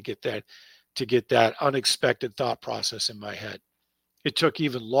for me to get that unexpected thought process in my head. It took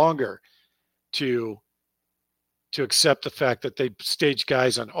even longer to accept the fact that they stage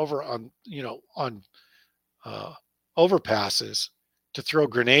guys on overpasses to throw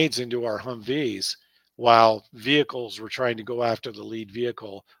grenades into our Humvees while vehicles were trying to go after the lead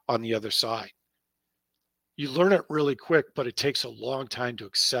vehicle on the other side. You learn it really quick, but it takes a long time to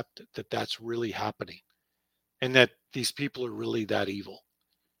accept that that's really happening and that these people are really that evil.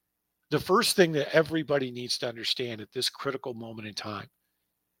 The first thing that everybody needs to understand at this critical moment in time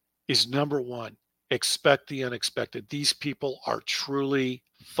is number one, expect the unexpected. These people are truly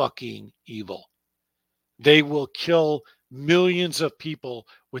fucking evil. They will kill millions of people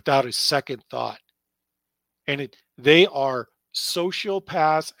without a second thought. And they are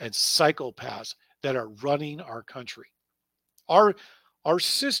sociopaths and psychopaths that are running our country. Our, our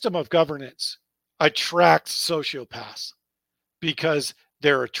system of governance attracts sociopaths because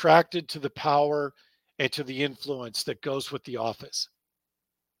they're attracted to the power and to the influence that goes with the office.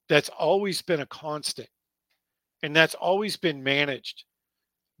 That's always been a constant. And that's always been managed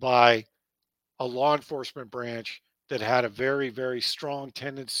by a law enforcement branch that had a very, very strong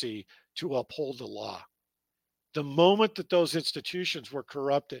tendency to uphold the law. The moment that those institutions were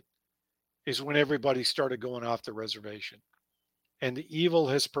corrupted is when everybody started going off the reservation. And the evil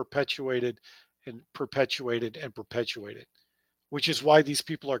has perpetuated and perpetuated and perpetuated, which is why these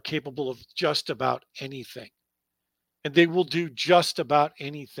people are capable of just about anything. And they will do just about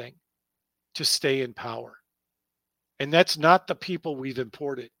anything to stay in power. And that's not the people we've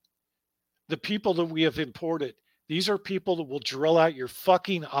imported. The people that we have imported, these are people that will drill out your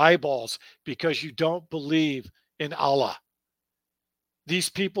fucking eyeballs because you don't believe in Allah. These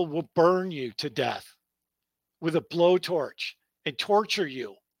people will burn you to death with a blowtorch and torture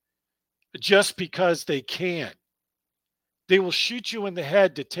you just because they can. They will shoot you in the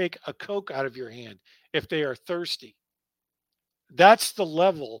head to take a Coke out of your hand if they are thirsty. That's the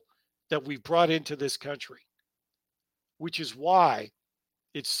level that we've brought into this country, which is why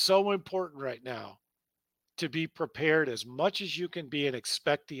it's so important right now to be prepared as much as you can be and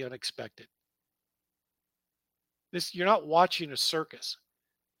expect the unexpected. You're not watching a circus.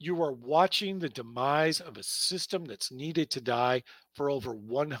 You are watching the demise of a system that's needed to die for over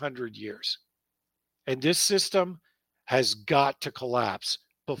 100 years. And this system has got to collapse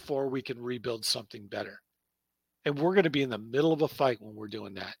before we can rebuild something better. And we're going to be in the middle of a fight when we're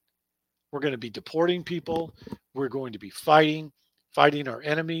doing that. We're going to be deporting people. We're going to be fighting our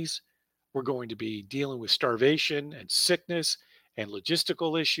enemies. We're going to be dealing with starvation and sickness and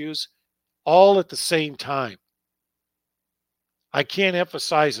logistical issues all at the same time. I can't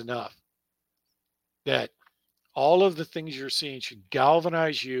emphasize enough that all of the things you're seeing should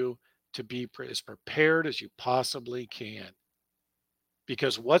galvanize you to be as prepared as you possibly can,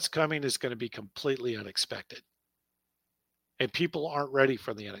 because what's coming is going to be completely unexpected. And people aren't ready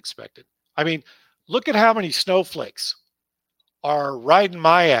for the unexpected. I mean, look at how many snowflakes are riding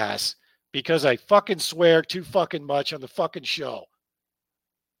my ass because I fucking swear too fucking much on the fucking show.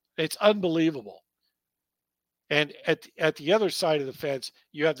 It's unbelievable. And at the other side of the fence,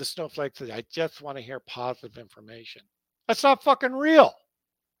 you have the snowflakes that I just want to hear positive information. That's not fucking real.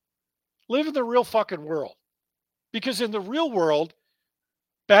 Live in the real fucking world. Because in the real world,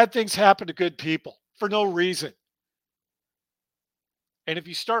 bad things happen to good people for no reason. And if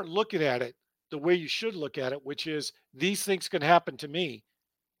you start looking at it the way you should look at it, which is these things can happen to me,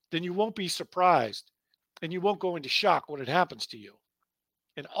 then you won't be surprised and you won't go into shock when it happens to you.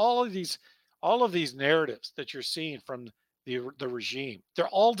 And all of these narratives that you're seeing from the regime, they're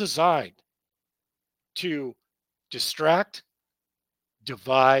all designed to distract,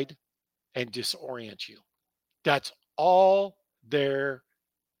 divide, and disorient you. That's all they're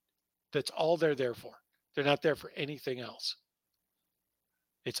there for. They're not there for anything else.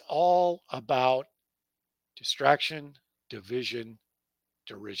 It's all about distraction, division,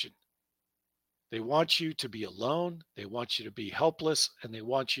 derision. They want you to be alone, they want you to be helpless, and they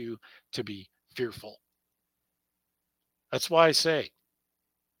want you to be fearful. That's why I say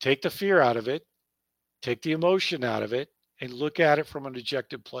take the fear out of it, take the emotion out of it, and look at it from an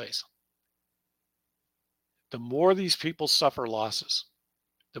objective place. The more these people suffer losses,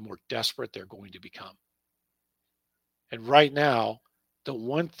 the more desperate they're going to become. And right now, the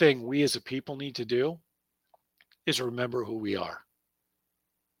one thing we as a people need to do is remember who we are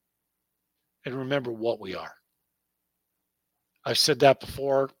and remember what we are. I've said that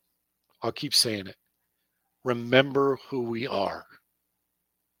before. I'll keep saying it. Remember who we are.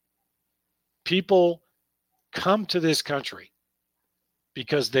 People come to this country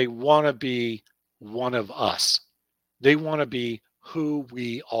because they want to be one of us. They want to be who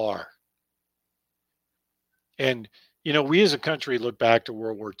we are. And, we as a country look back to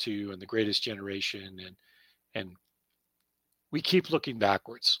World War II and the Greatest Generation, and we keep looking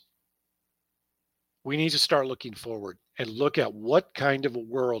backwards. We need to start looking forward and look at what kind of a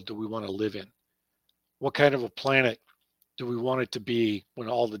world do we want to live in? What kind of a planet do we want it to be when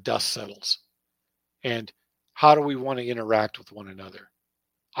all the dust settles? And How do we want to interact with one another?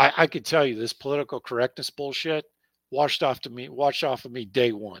 I could tell you this political correctness bullshit washed off of me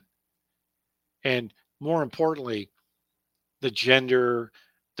day one. And more importantly, the gender,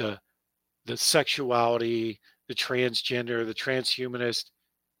 the the sexuality, the transgender, the transhumanist.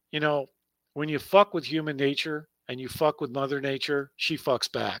 You know, when you fuck with human nature and you fuck with Mother Nature, she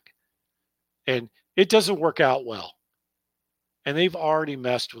fucks back. And it doesn't work out well. And they've already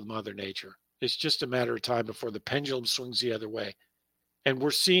messed with Mother Nature. It's just a matter of time before the pendulum swings the other way. And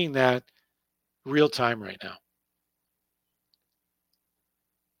we're seeing that real time right now.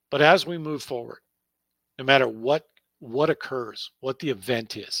 But as we move forward, no matter what occurs, what the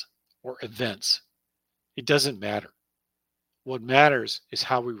event is or events, it doesn't matter. What matters is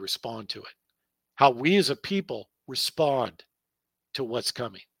how we respond to it. How we as a people respond to what's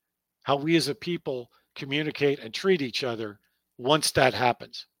coming. How we as a people communicate and treat each other once that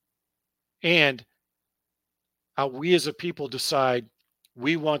happens. And how we as a people decide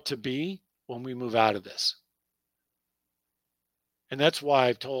we want to be when we move out of this. And that's why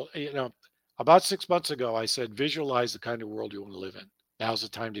I've told, about 6 months ago, I said, visualize the kind of world you want to live in. Now's the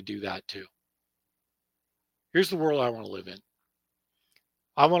time to do that too. Here's the world I want to live in.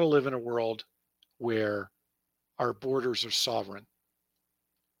 I want to live in a world where our borders are sovereign.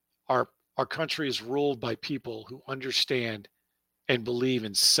 Our country is ruled by people who understand and believe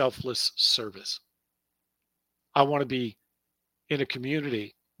in selfless service. I want to be in a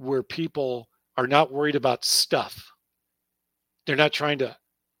community where people are not worried about stuff. They're not trying to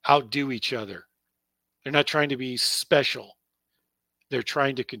outdo each other. They're not trying to be special. They're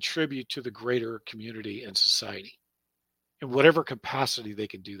trying to contribute to the greater community and society in whatever capacity they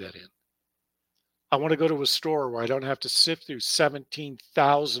can do that in. I want to go to a store where I don't have to sift through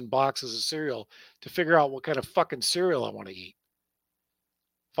 17,000 boxes of cereal to figure out what kind of fucking cereal I want to eat.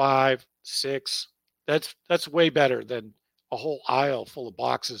 5, 6. That's way better than a whole aisle full of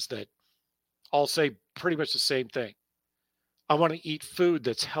boxes that all say pretty much the same thing. I want to eat food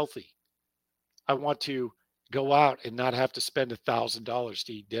that's healthy. I want to go out and not have to spend $1,000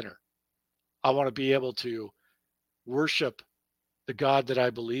 to eat dinner. I want to be able to worship the God that I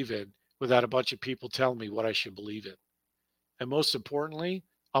believe in without a bunch of people telling me what I should believe in. And most importantly,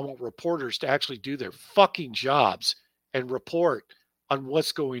 I want reporters to actually do their fucking jobs and report on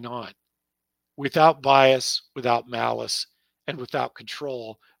what's going on without bias, without malice, and without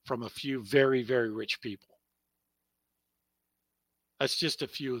control from a few very, very rich people. That's just a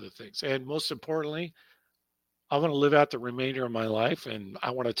few of the things. And most importantly, I want to live out the remainder of my life and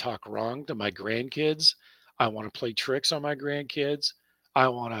I want to talk wrong to my grandkids. I want to play tricks on my grandkids. I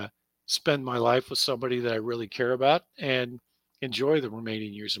want to spend my life with somebody that I really care about and enjoy the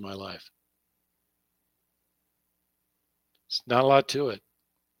remaining years of my life. It's not a lot to it.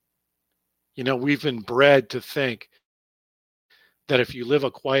 We've been bred to think that if you live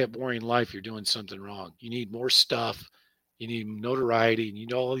a quiet, boring life, you're doing something wrong. You need more stuff. You need notoriety and you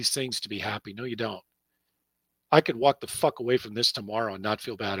need all these things to be happy. No, you don't. I could walk the fuck away from this tomorrow and not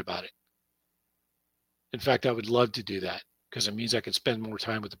feel bad about it. In fact, I would love to do that because it means I could spend more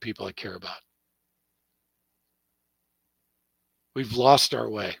time with the people I care about. We've lost our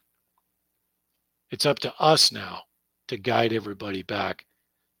way. It's up to us now to guide everybody back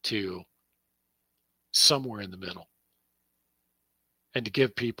to somewhere in the middle and to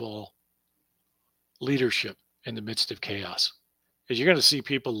give people leadership in the midst of chaos. Because you're going to see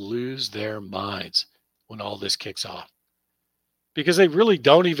people lose their minds when all this kicks off because they really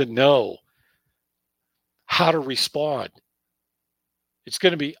don't even know how to respond. It's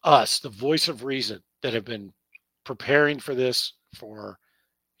going to be us, the voice of reason, that have been preparing for this for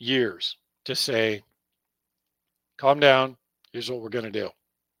years to say, calm down. Here's what we're going to do.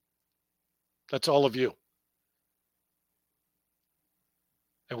 That's all of you.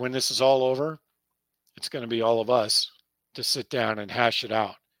 And when this is all over, it's going to be all of us to sit down and hash it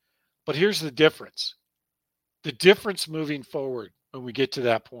out. But here's the difference. The difference moving forward when we get to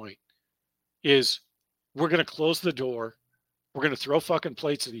that point is we're going to close the door. We're going to throw fucking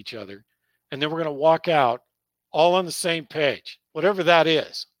plates at each other. And then we're going to walk out all on the same page, whatever that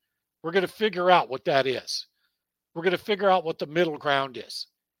is. We're going to figure out what that is. We're going to figure out what the middle ground is.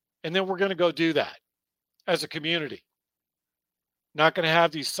 And then we're going to go do that as a community. Not going to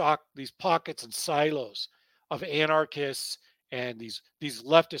have these pockets and silos of anarchists and these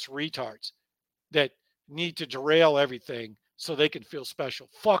leftist retards that need to derail everything so they can feel special.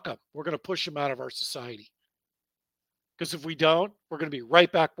 Fuck them. We're going to push them out of our society. Because if we don't, we're going to be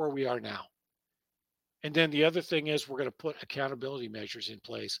right back where we are now. And then the other thing is we're going to put accountability measures in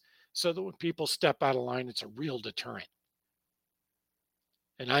place so that when people step out of line, it's a real deterrent.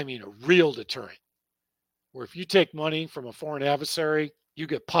 And I mean a real deterrent. where if you take money from a foreign adversary, you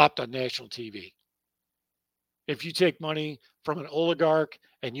get popped on national TV. If you take money from an oligarch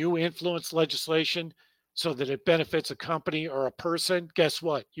and you influence legislation so that it benefits a company or a person, guess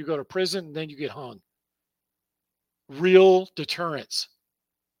what? You go to prison and then you get hung. Real deterrence.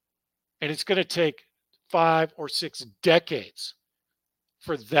 And it's going to take 5 or 6 decades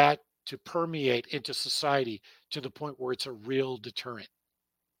for that to permeate into society to the point where it's a real deterrent.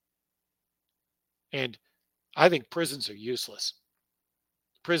 And I think prisons are useless.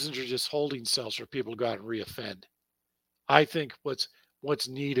 Prisons are just holding cells for people to go out and reoffend. I think what's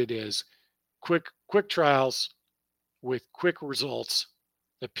needed is quick trials with quick results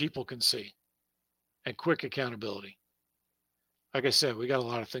that people can see and quick accountability. Like I said, we got a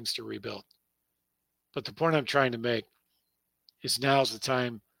lot of things to rebuild. But the point I'm trying to make is now's the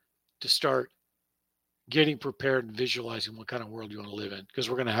time to start getting prepared and visualizing what kind of world you want to live in, because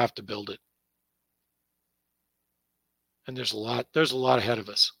we're going to have to build it. And there's a lot ahead of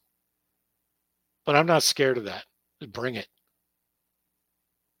us. But I'm not scared of that. Bring it.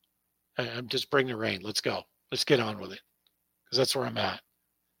 I'm just bring the rain. Let's go. Let's get on with it. Because that's where I'm at.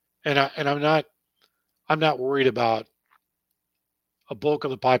 And I'm not worried about a bulk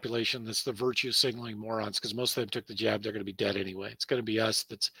of the population that's the virtue signaling morons, because most of them took the jab. They're going to be dead anyway. It's going to be us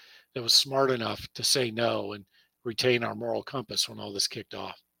that was smart enough to say no and retain our moral compass when all this kicked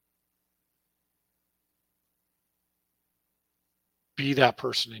off. Be that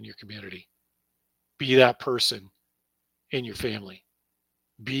person in your community. Be that person in your family.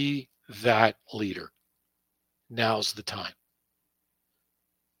 Be that leader. Now's the time.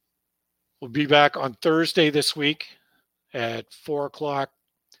 We'll be back on Thursday this week at 4 o'clock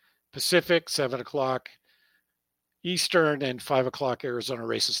Pacific, 7 o'clock Eastern, and 5 o'clock Arizona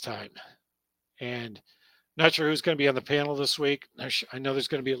races time. And not sure who's going to be on the panel this week. I know there's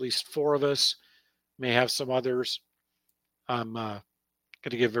going to be at least 4 of us. May have some others. I'm going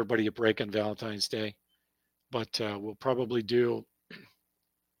to give everybody a break on Valentine's Day. But we'll probably do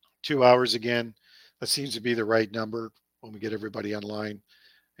 2 hours again. That seems to be the right number when we get everybody online.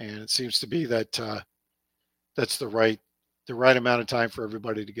 And it seems to be that that's the right amount of time for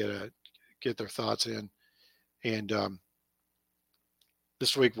everybody to get their thoughts in. And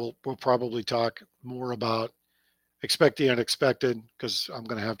this week we'll probably talk more about expect the unexpected, because I'm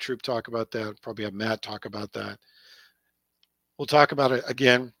going to have Troop talk about that. Probably have Matt talk about that. We'll talk about it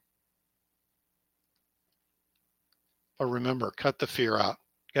again. But remember, cut the fear out.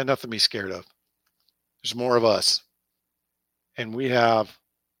 Got nothing to be scared of. There's more of us. And we have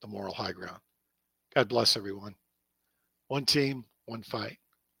the moral high ground. God bless everyone. One team, one fight.